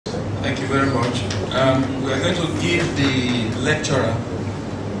Thank you very much. We are going to give the lecturer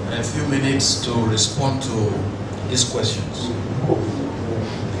a few minutes to respond to his questions.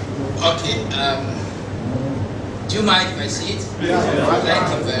 Okay. Do you mind if I see it? Yes. Thank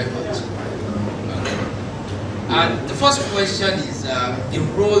you very much. Okay. The first question is the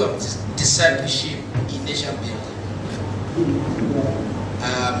role of discipleship in nation building.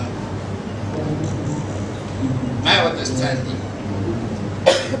 My understanding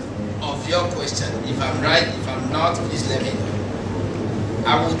of your question, if I'm right, if I'm not, please let me know.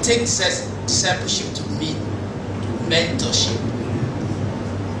 I will take discipleship to mean mentorship.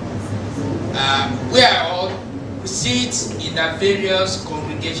 We are all, we sit in our various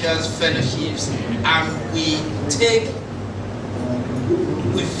congregations, fellowships, and we feed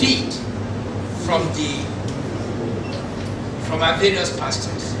from our various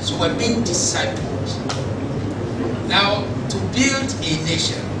pastors. So we're being discipled. Now, to build a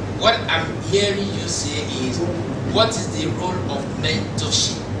nation, what I'm hearing you say is, what is the role of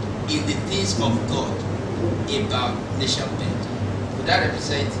mentorship in the things of God about nation building? Would that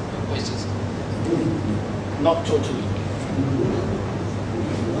represent your questions? Not totally.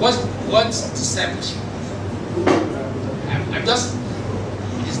 What's discipleship? I'm just,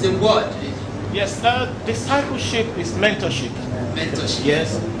 it's the word. Yes, discipleship is mentorship. Mentorship.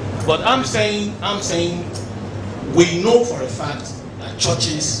 Yes, but I'm saying we know for a fact that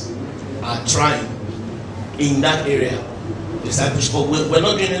churches are trying in that area, discipleship, but we're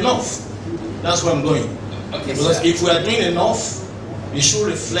not doing enough. That's where I'm going. Okay, because sir. if we are doing enough, it should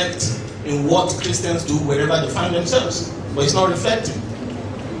reflect in what Christians do wherever they find themselves, but it's not reflecting.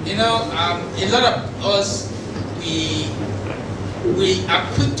 You know, a lot of us, we are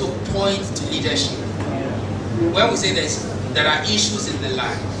quick to point to leadership. When we say there are issues in the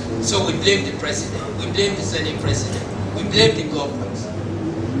land, so we blame the president, we blame the Senate president, we blame the government.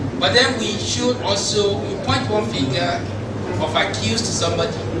 But then we should also, we point one finger of accuse to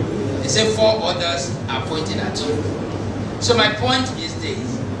somebody, they say 4 others are pointing at you. So my point is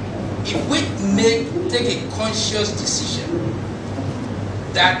this: if we take a conscious decision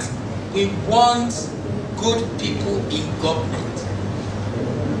that we want good people in government,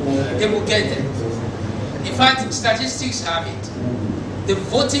 they will get them. In fact, statistics have it. The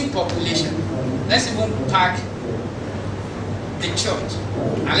voting population, let's even park the church,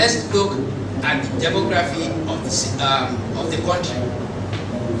 and let's look at the demography of the country.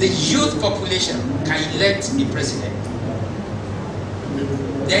 The youth population can elect a president.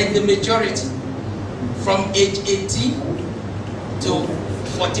 Then the majority, from age 18 to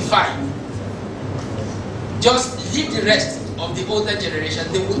 45, just leave the rest of the older generation,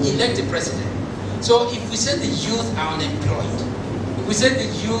 they will elect a president. So if we say the youth are unemployed, if we say the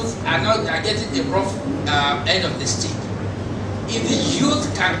youth are getting the rough end of the stick, if the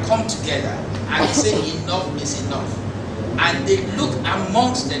youth can come together and say enough is enough, and they look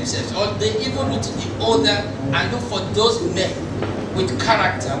amongst themselves, or they even look to the older and look for those men with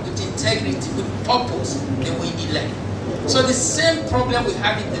character, with integrity, with purpose, they will elect. So the same problem we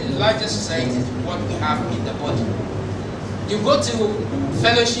have in the larger society is what we have in the body. You go to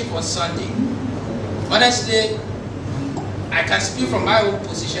fellowship on Sunday. Honestly, I can speak from my own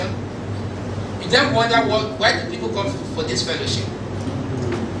position. You then wonder why do people come for this fellowship?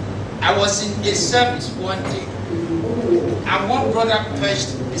 I was in a service one day, and one brother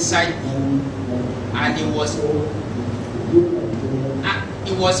perched beside me, and he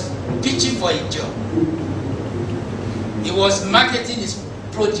was pitching for a job. He was marketing his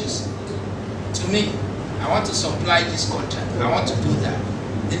produce to me. I want to supply this contract. I want to do that.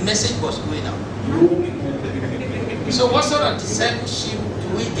 The message was going out. So what sort of discipleship do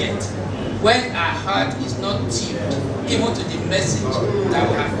we get when our heart is not tuned even to the message that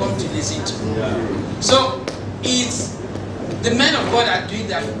we have come to listen to? So it's the men of God are doing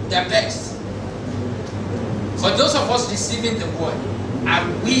their best. For those of us receiving the word, are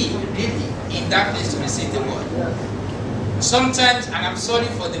we really in that place to receive the word? Sometimes, and I'm sorry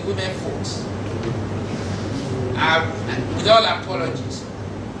for the women folks, with all apologies,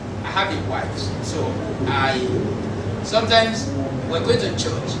 I have a wife, so sometimes we're going to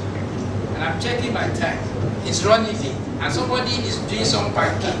church, and I'm checking my time. It's running late, and somebody is doing some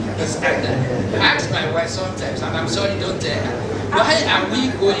pancake. I ask my wife sometimes, and I'm sorry, don't tell her, why are we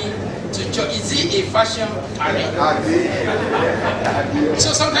going to church? Is it a fashion parade?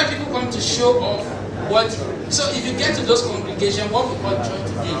 So sometimes people come to show off what. So if you get to those congregations, what we call church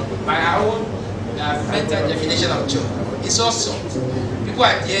today, by our own mental definition of church, it's all sorts. People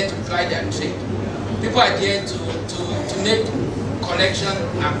are there to try their trade. People are there to make connection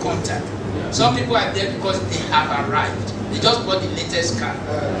and contact. Some people are there because they have arrived. They just bought the latest car.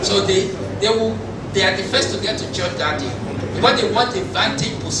 So they are the first to get to church that day. Because they want a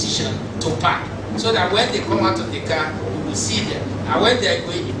vantage position to park. So that when they come out of the car, you will see them. And when they are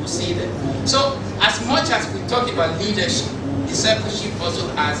going, you will see them. So as much as we talk about leadership, discipleship also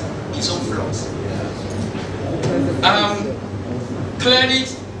has its own flaws. Clearly,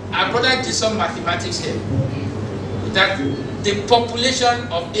 our brother did some mathematics here. That the population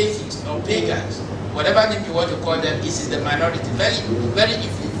of atheists or pagans, whatever name you want to call them, is in the minority, very, very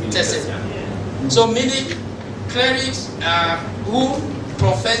infinitesimal. So many clerics who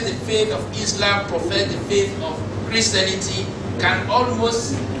profess the faith of Islam, profess the faith of Christianity, can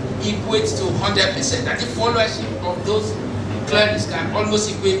almost equate to 100%. That the followership of those clerics can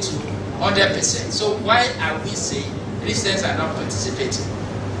almost equate to 100%. So why are we saying Christians are not participating?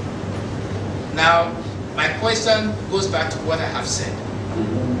 Now, my question goes back to what I have said.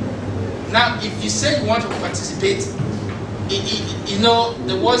 Now, if you say you want to participate, you know,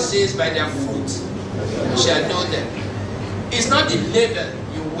 the word says by their fruit you shall know them. It's not the label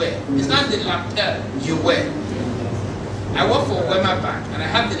you wear. It's not the lapel you wear. I work for Wema Bank and I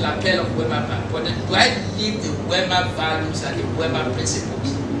have the lapel of Wema Bank, but do I live the Wema values and the Wema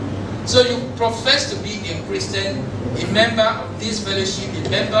principles? So you profess to be a Christian, a member of this fellowship, a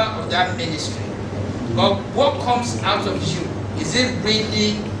member of that ministry. But what comes out of you, is it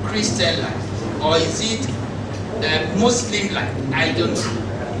really Christian life or is it Muslim life? I don't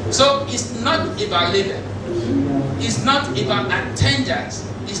know. So it's not about labor. It's not about attendance.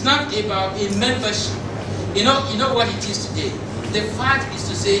 It's not about a membership. You know what it is today. The fact is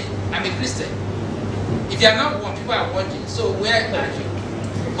to say, I'm a Christian. If you are not one, people are wondering, so where are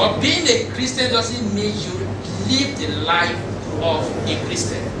you? But being a Christian doesn't mean you live the life of a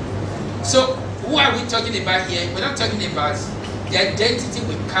Christian. So who are we talking about here? We're not talking about the identity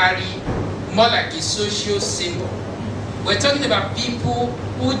we carry, more like a social symbol. We're talking about people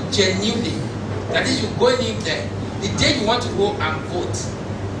who genuinely, that is, you go in there, the day you want to go and vote,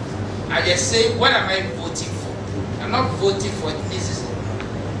 and you say, what am I voting for? I'm not voting for this,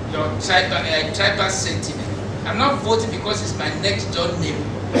 your tribal sentiment. I'm not voting because it's my next door neighbor.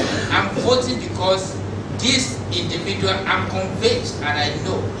 I'm voting because this individual, I'm convinced and I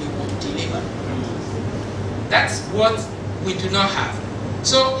know he will deliver. That's what we do not have.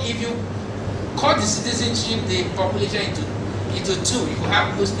 So if you cut the citizenship, the population into two, you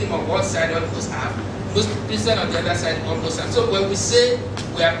have Muslim on one side, almost have Muslim Christian on the other side, almost have. So when we say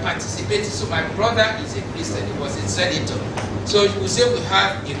we are participating, so my brother is a Christian, he was a senator. So you will say we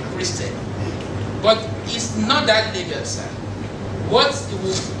have a Christian. But it's not that label, sir. What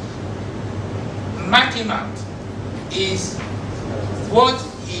will mark him out is what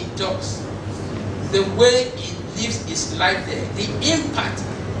he does, the way he lives his life there, the impact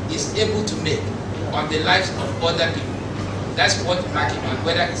he's able to make on the lives of other people. That's what marks him out,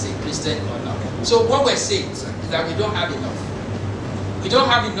 whether he's a Christian or not. So what we're saying, sir, is that we don't have enough. We don't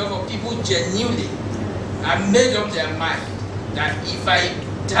have enough of people genuinely have made up their mind that if I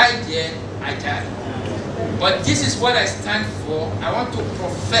die there, I die. But this is what I stand for. I want to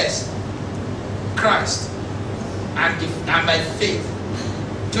profess Christ and my faith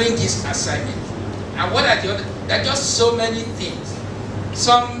doing this assignment. And what are the other? There are just so many things.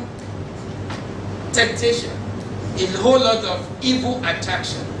 Some temptation, a whole lot of evil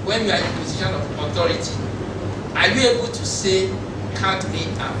attraction when you are in a position of authority. Are you able to say, count me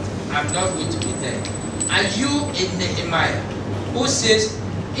out, I'm not going to be there? Are you a Nehemiah who says,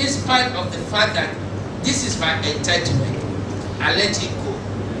 in spite of the fact that this is my entitlement, I let it go.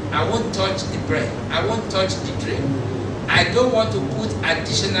 I won't touch the bread. I won't touch the drink. I don't want to put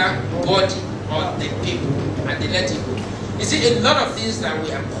additional body on the people, and they let it go. You see, a lot of things that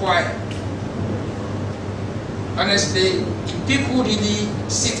we acquire, honestly, if people really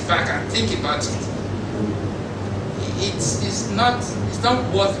sit back and think about it, it's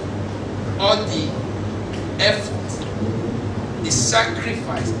not worth all the effort, the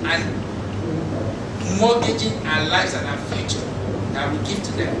sacrifice, and mortgaging our lives and our future that we give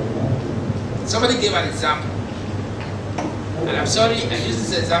to them. Somebody gave an example, and I'm sorry I use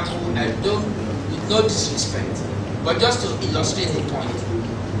this example, I don't, with no disrespect, but just to illustrate the point.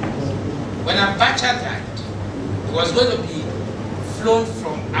 When Abacha died, he was going to be flown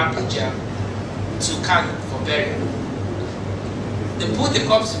from Abuja to Kano for burial. They put the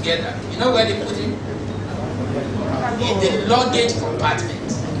corpse together. You know where they put him? In the luggage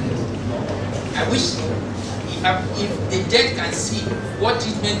compartment. I wish if the dead can see what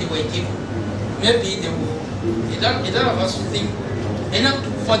treatment they were given, maybe they will. A lot of us will think, you know,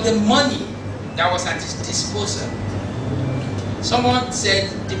 for the money that was at his disposal. Someone said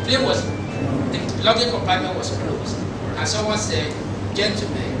the luggage compartment was closed, And someone said,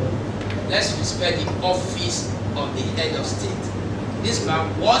 gentlemen, let's respect the office of the head of state. This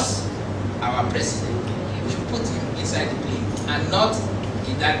man was our president. We should put him inside the plane and not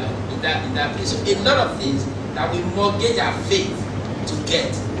in that place. So a lot of things that we mortgage our faith to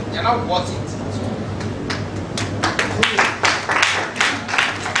get, they're not worth it.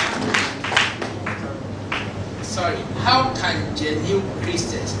 Sorry, how can genuine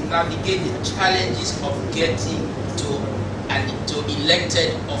Christians navigate the challenges of getting to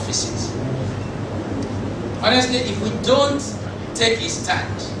elected offices? Honestly, if we don't take a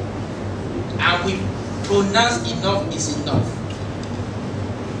stand and we pronounce enough is enough,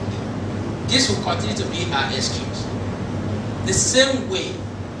 this will continue to be our excuse. The same way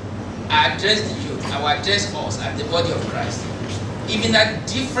I address the youth, I will address us as the body of Christ. Even at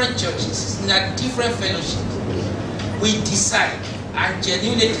different churches, in at different fellowships, we decide and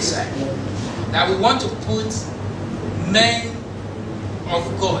genuinely decide that we want to put men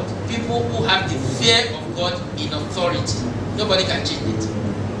of God, people who have the fear of God in authority. Nobody can change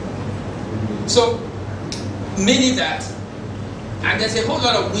it. So, meaning that, and there's a whole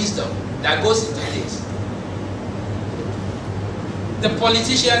lot of wisdom that goes into this. The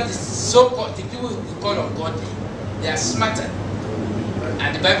politicians, the so-called, the people we call ungodly, they are smarter.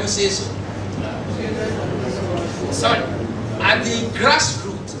 And the Bible says so. Sorry. At the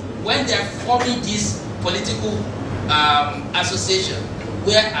grassroots, when they are forming this political association,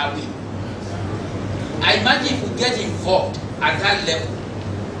 where are we? I imagine if we get involved at that level,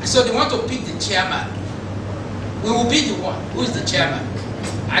 so they want to pick the chairman, we will be the one who is the chairman.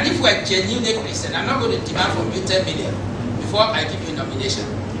 And if we are genuinely Christian, I'm not going to demand from you 10 million before I give you a nomination.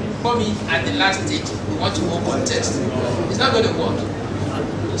 For me, at the last stage, we want to hold contest. It's not going to work.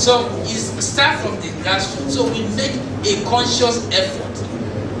 So it's start from the grassroots. So we make a conscious effort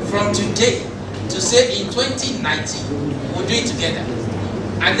from today to say in 2019, we'll do it together.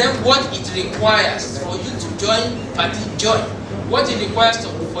 And then what it requires for you to join party, join. What it requires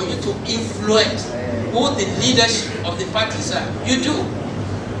for you to influence who the leadership of the parties are, you do.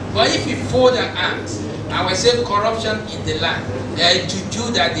 But if you fold our arms, and we say corruption in the land,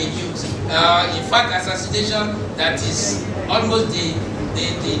 juju that they use, in fact assassination that is almost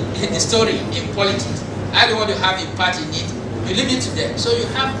the story in politics. I don't want to have a part in it. You leave it to them. So you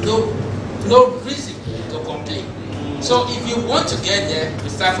have no reason to complain. So if you want to get there, we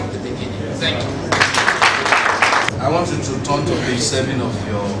start from the beginning. Thank you. I want you to turn to page 7 of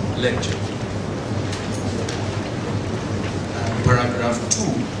your lecture. Paragraph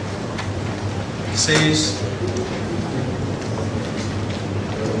 2 says,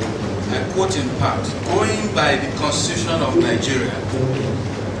 I quote in part, going by the Constitution of Nigeria,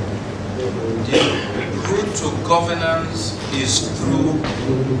 the route to governance is through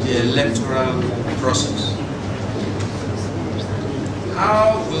the electoral process.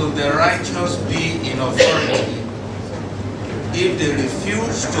 How will the righteous be in authority if they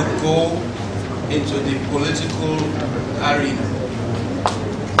refuse to go into the political arena?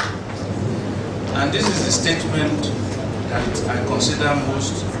 And this is the statement that I consider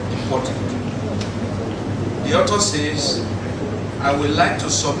most important. The author says, I would like to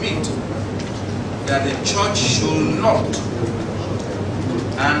submit that the church should not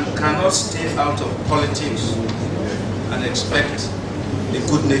and cannot stay out of politics and expect a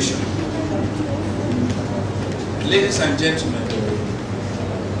good nation. Ladies and gentlemen,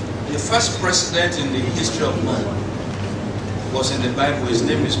 the first president in the history of man was in the Bible. His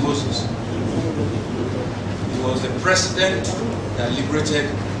name is Moses. He was the president that liberated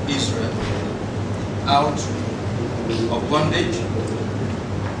Israel out of bondage.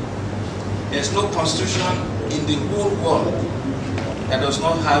 There's no constitution in the whole world that does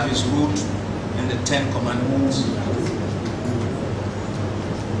not have its root in the 10 Commandments.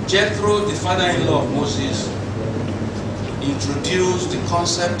 Jethro, the father-in-law of Moses, introduced the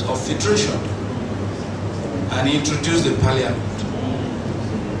concept of federation and he introduced the parliament.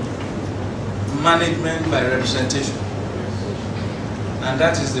 Management by representation. And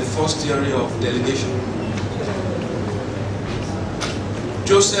that is the first theory of delegation.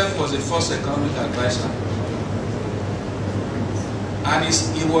 Joseph was the first economic advisor. And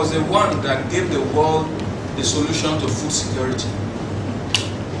he was the one that gave the world the solution to food security.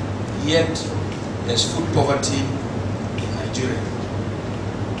 Yet, there's food poverty in Nigeria.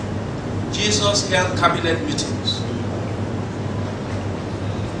 Jesus held cabinet meetings.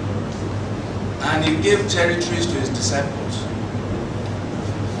 And he gave territories to his disciples.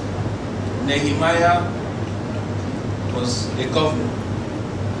 Nehemiah was a governor.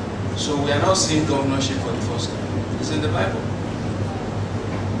 So we are not seeing governorship for the first time. It's in the Bible.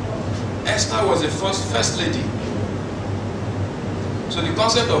 Esther was the first lady. So the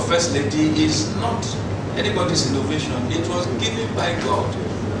concept of First Lady is not anybody's innovation. It was given by God.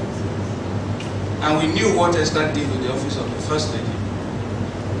 And we knew what Esther did with the office of the First Lady.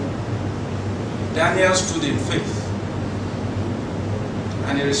 Daniel stood in faith.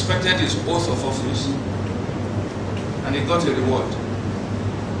 And he respected his oath of office. And he got a reward.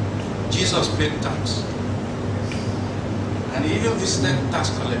 Jesus paid tax. And he even visited tax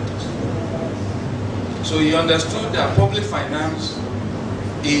collectors. So he understood that public finance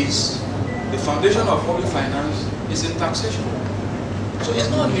is, the foundation of public finance is in taxation. So it's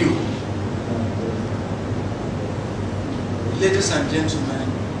not new. Ladies and gentlemen,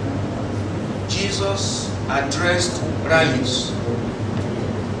 Jesus addressed rallies.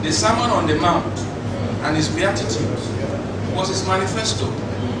 The Sermon on the Mount and his Beatitudes was his manifesto.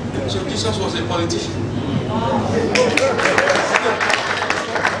 So Jesus was a politician.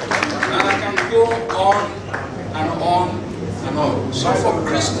 And I can go on and on and on. So for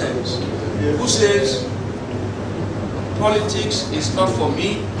Christians who says politics is not for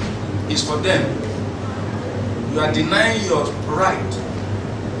me, it's for them, you are denying your right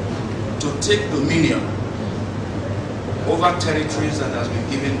to take dominion over territories that has been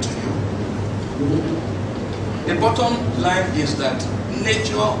given to you. The bottom line is that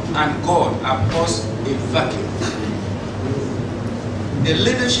nature and God are both a vacuum. The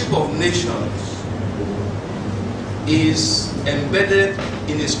leadership of nations is embedded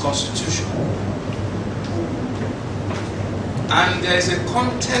in its constitution. And there is a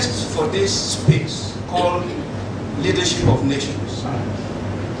contest for this space called leadership of nations,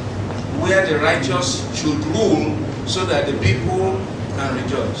 where the righteous should rule so that the people can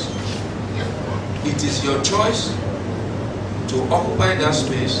rejoice. It is your choice to occupy that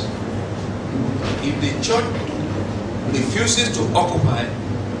space. If the church refuses to occupy,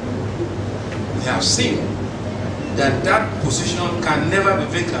 we have seen that that position can never be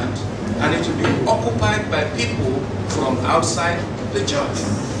vacant, and it will be occupied by people from outside the church.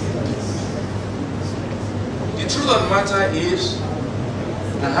 The truth of the matter is,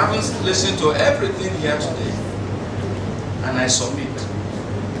 and having listened to everything here today, and I submit,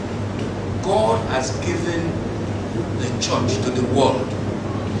 God has given the church to the world.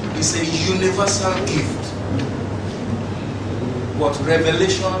 It's a universal gift. But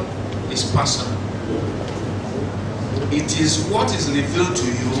revelation is personal. It is what is revealed to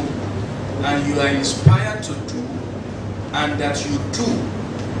you and you are inspired to do, and that you do,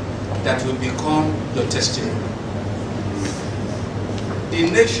 that will become your testimony. The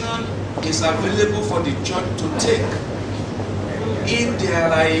nation is available for the church to take if there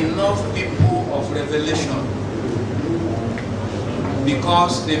are enough people of revelation,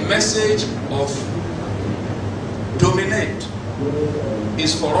 because the message of dominate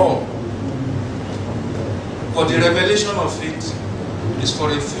is for all, but the revelation of it is for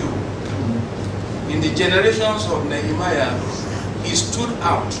a few. In the generations of Nehemiah, he stood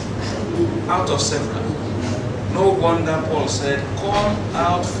out of several. No wonder Paul said, come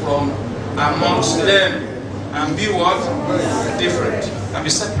out from amongst them and be what? Different. And be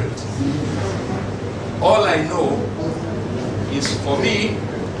separate. All I know is, for me,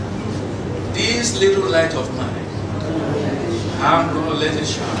 this little light of mine, I'm going to let it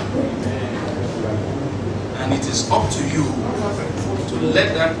shine. And it is up to you to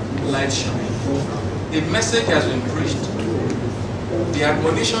let that light shine. The message has been preached. The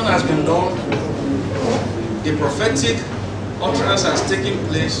admonition has been done. The prophetic utterance has taken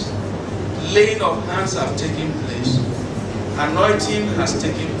place. Laying of hands have taken place. Anointing has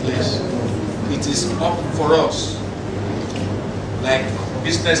taken place. It is up for us, like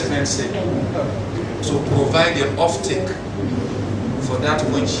businessmen say, to provide the offtake for that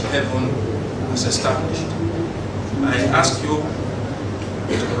which heaven has established. I ask you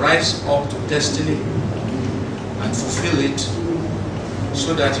to rise up to destiny and fulfill it,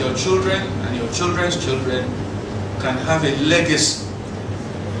 so that your children and your children's children can have a legacy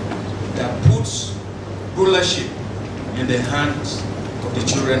that puts rulership in the hands of the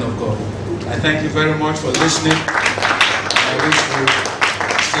children of God. I thank you very much for listening. I wish you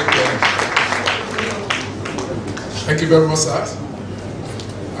stay well. Thank you very much, sir.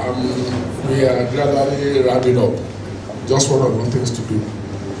 We are gradually wrapping up. Just one or two things to do.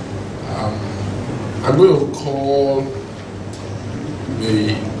 I'm going to call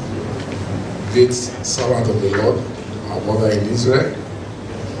the great servant of the Lord, our mother in Israel,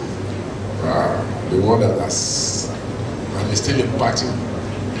 the one that has and is still impacting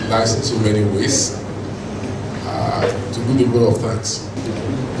lives in so many ways, to do the word of thanks.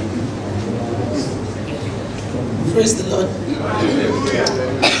 Praise the Lord.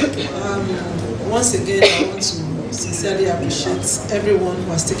 Once again, I want to sincerely appreciate everyone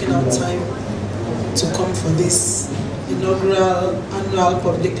who has taken out time to come for this inaugural annual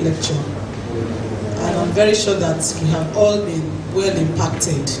public lecture. And I'm very sure that we have all been well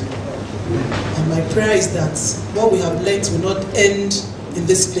impacted. And my prayer is that what we have learned will not end in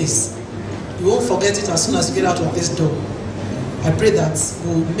this place. You won't forget it as soon as you get out of this door. I pray that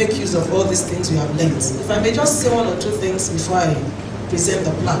we'll make use of all these things we have learned. If I may just say one or two things before I present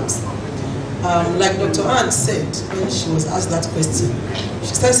the plaques. Like Dr. Ann said when she was asked that question,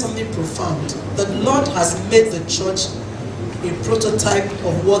 she said something profound. The Lord has made the church a prototype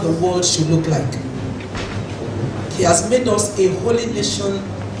of what the world should look like. He has made us a holy nation,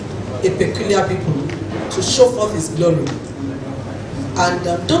 a peculiar people, to show forth His glory.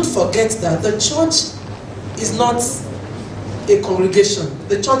 And don't forget that the church is not a congregation.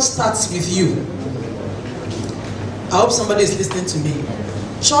 The church starts with you. I hope somebody is listening to me.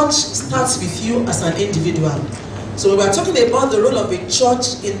 Church starts with you as an individual. So when we are talking about the role of a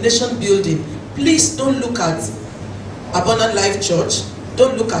church in nation building, please don't look at Abundant Life Church,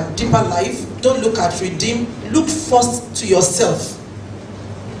 don't look at Deeper Life, don't look at Redeem. Look first to yourself.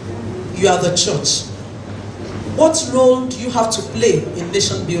 You are the church. What role do you have to play in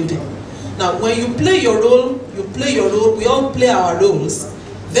nation building? Now, when you play your role, we all play our roles,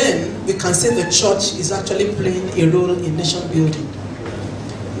 then we can say the church is actually playing a role in nation building.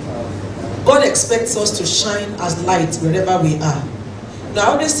 God expects us to shine as light wherever we are. Now,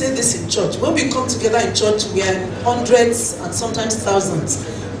 I always say this in church. When we come together in church, we are in hundreds and sometimes thousands.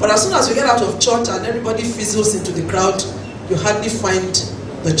 But as soon as we get out of church and everybody fizzles into the crowd, you hardly find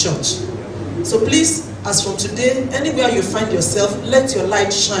the church. So please, as from today, anywhere you find yourself, let your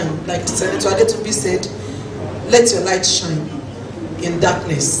light shine. Like Senator Adetubi said, let your light shine in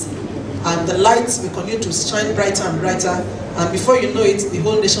darkness. And the lights will continue to shine brighter and brighter. And before you know it, the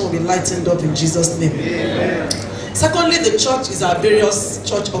whole nation will be lightened up in Jesus' name. Amen. Secondly, the church is our various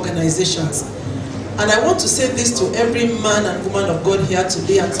church organizations. And I want to say this to every man and woman of God here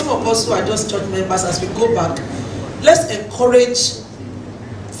today, and some of us who are just church members, as we go back, let's encourage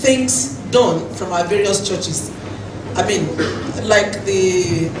things done from our various churches. I mean, like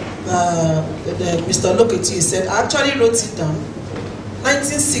the Mr. Loketi said, I actually wrote it down.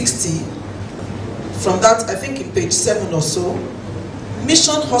 1960, from that, I think in page 7 or so,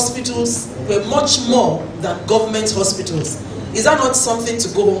 mission hospitals were much more than government hospitals. Is that not something to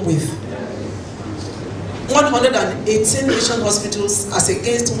go home with? 118 mission hospitals as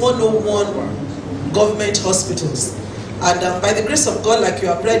against 101 government hospitals. And by the grace of God, like you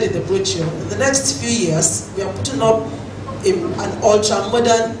have read in the brochure, in the next few years, we are putting up an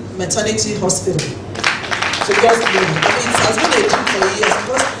ultra-modern maternity hospital. So God's glory. I mean, it has been a dream for years,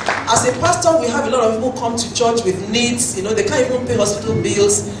 because as a pastor, we have a lot of people come to church with needs. You know, they can't even pay hospital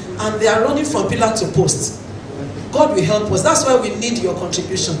bills, and they are running from pillar to post. God will help us. That's why we need your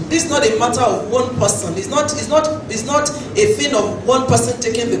contribution. This is not a matter of one person. It's not a thing of one person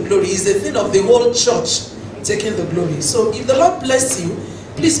taking the glory. It's a thing of the whole church taking the glory. So if the Lord bless you,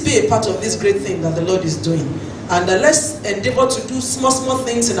 please be a part of this great thing that the Lord is doing. And let's endeavor to do small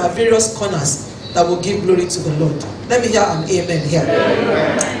things in our various corners that will give glory to the Lord. Let me hear an amen here.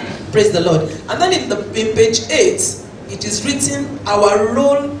 Amen. Praise the Lord. And then in page 8, it is written our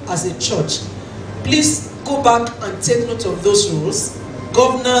role as a church. Please go back and take note of those roles.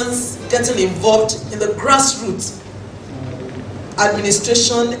 Governance, getting involved in the grassroots,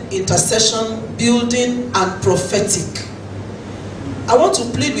 administration, intercession, building, and prophetic. I want to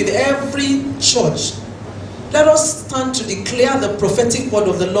plead with every church. Let us stand to declare the prophetic word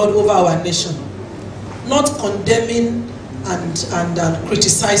of the Lord over our nation, not condemning and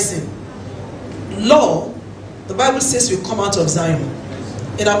criticizing. Law, the Bible says, will come out of Zion.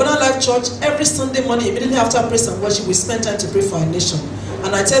 In Abundant Life Church, every Sunday morning, immediately after praise and worship, we spend time to pray for our nation.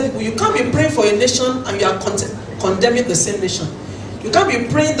 And I tell people, you can't be praying for a nation and you are condemning the same nation. You can't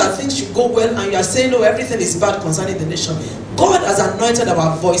be praying that things should go well and you are saying, no, everything is bad concerning the nation. God has anointed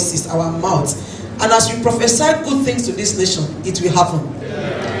our voices, our mouths. And as we prophesy good things to this nation, it will happen.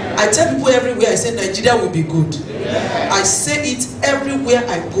 Yeah. I tell people everywhere, I say Nigeria will be good. Yeah. I say it everywhere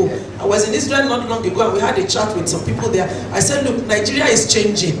I go. I was in Israel not long ago and we had a chat with some people there. I said, look, Nigeria is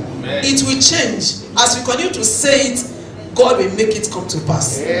changing. Amen. It will change. As we continue to say it, God will make it come to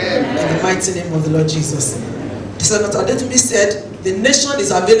pass. Amen. In the mighty name of the Lord Jesus. Senator Adetubi said, the nation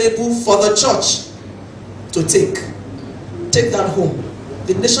is available for the church to take. Take that home.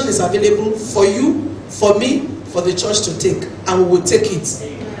 The nation is available for you, for me, for the church to take. And we will take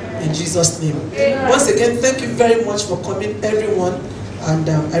it. In Jesus' name. Once again, thank you very much for coming, everyone. And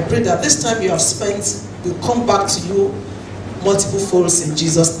I pray that this time you have spent will come back to you multiple folds in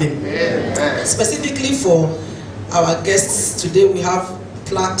Jesus' name. Amen. Specifically for our guests today. We have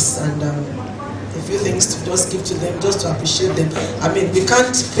plaques and a few things to just give to them, just to appreciate them. I mean, we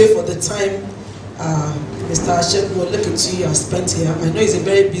can't pay for the time Mr. Ashekmo Lekiti has spent here. I know he's a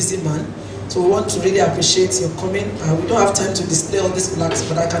very busy man, so we want to really appreciate your coming. We don't have time to display all these plaques,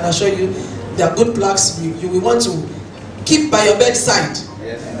 but I can assure you they are good plaques. You will want to keep by your bedside.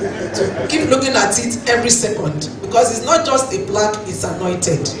 To keep looking at it every second, because it's not just a plaque, it's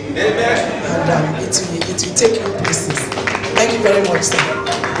anointed. And it will take you places. Thank you very much, sir.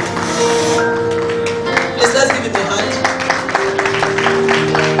 Please, let's give him a hand.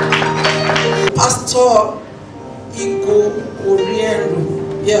 Pastor Iko Orienru.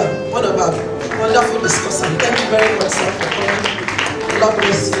 Yeah, one of our wonderful discussants. Thank you very much, sir, for coming. God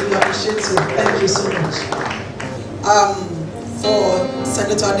bless you. We appreciate you. Thank you so much. For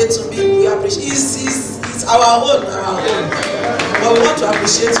Senator Adetunbi, we appreciate. It's our own. But we want to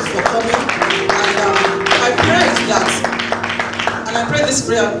appreciate you for coming. And I pray that, and I pray this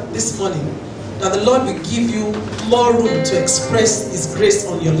prayer this morning, that the Lord will give you more room to express His grace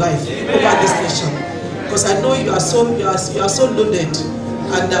on your life over this nation. Because I know you are so loaded.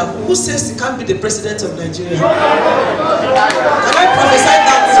 And who says you can't be the president of Nigeria? Can I prophesy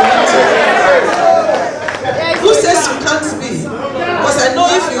that to you? Who says you can't be? Because I know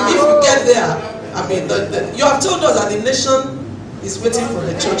if you get there, I mean, you have told us that the nation is waiting for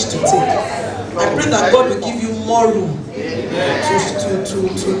the church to take. I pray that God will give you more room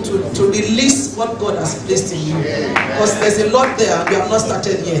to release what God has placed in you. Because there's a lot there we have not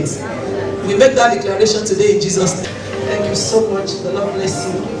started yet. We make that declaration today in Jesus' name. Thank you so much. The Lord bless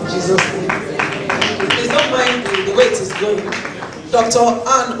you in Jesus' name. Please don't mind the way it is going. Dr.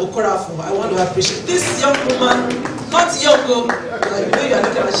 Anne Okorafo, I want to appreciate this young woman, not young, like the way you are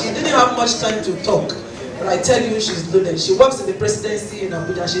looking at, she didn't have much time to talk. But I tell you, she's loaded. She works in the presidency in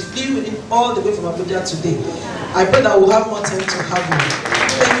Abuja. She flew in all the way from Abuja today. I pray that we'll have more time to have her.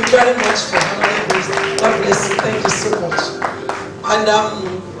 Thank you very much for honoring this. God bless you. Thank you so much. And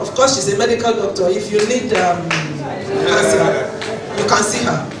of course, she's a medical doctor. If you need cancer, you can see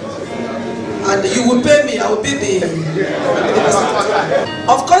her. And you will pay me, I will be the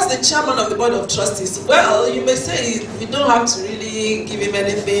Of course, the chairman of the board of trustees, well, you may say we don't have to really give him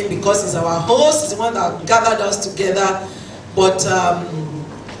anything because he's our host, he's the one that gathered us together. But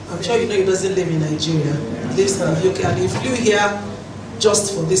I'm sure you know he doesn't live in Nigeria. He lives in the UK, and he flew here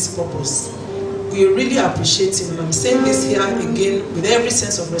just for this purpose. We really appreciate him, and I'm saying this here again with every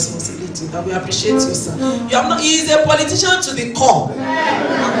sense of responsibility, that we appreciate you, sir. You have not, he is a politician to the core,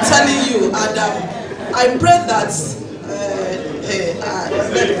 I'm telling you, and I pray that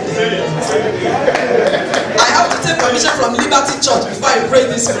I have to take permission from Liberty Church before I pray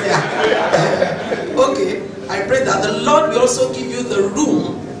this prayer. Okay, I pray that the Lord will also give you the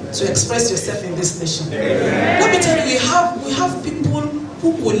room to express yourself in this nation. Let me tell you, we have people who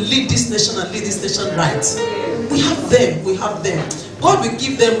will lead this nation and lead this nation right. We have them. God will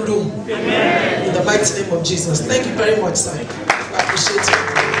give them room. Amen. In the mighty name of Jesus. Thank you very much, sir. I appreciate you.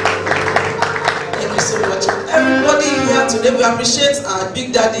 Thank you so much. Everybody here today, we appreciate our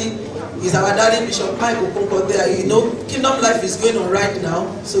big daddy. He's our daddy, Bishop Mike Okonkwo there. You know, Kingdom Life is going on right now,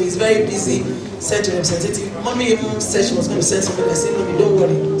 so he's very busy. Sent to representative. Mommy even said she was going to send somebody. I said, Mommy, don't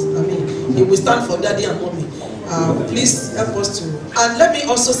worry. I mean, he will stand for daddy and mommy. Please help us to. And let me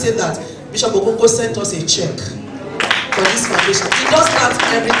also say that Bishop Okonkwo sent us a check for this foundation. He does that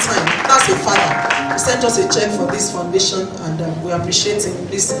every time. That's a father. He sent us a check for this foundation, and we appreciate him.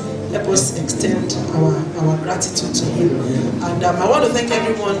 Please help us extend our gratitude to him. And I want to thank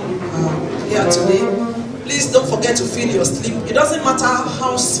everyone here today. Please don't forget to fill your sleep. It doesn't matter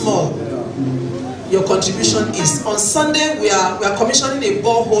how small your contribution is. On Sunday, we are commissioning a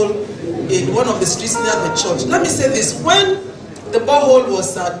borehole in one of the streets near the church. Let me say this: when the borehole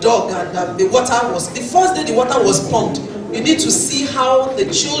was dug and the first day the water was pumped, you need to see how the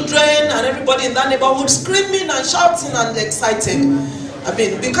children and everybody in that neighborhood screaming and shouting and excited. I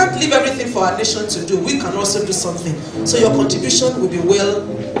mean, we can't leave everything for our nation to do. We can also do something. So your contribution will be well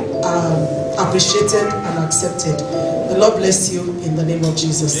appreciated and accepted. The Lord bless you in the name of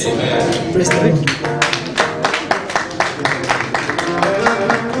Jesus. Amen. Praise the Lord.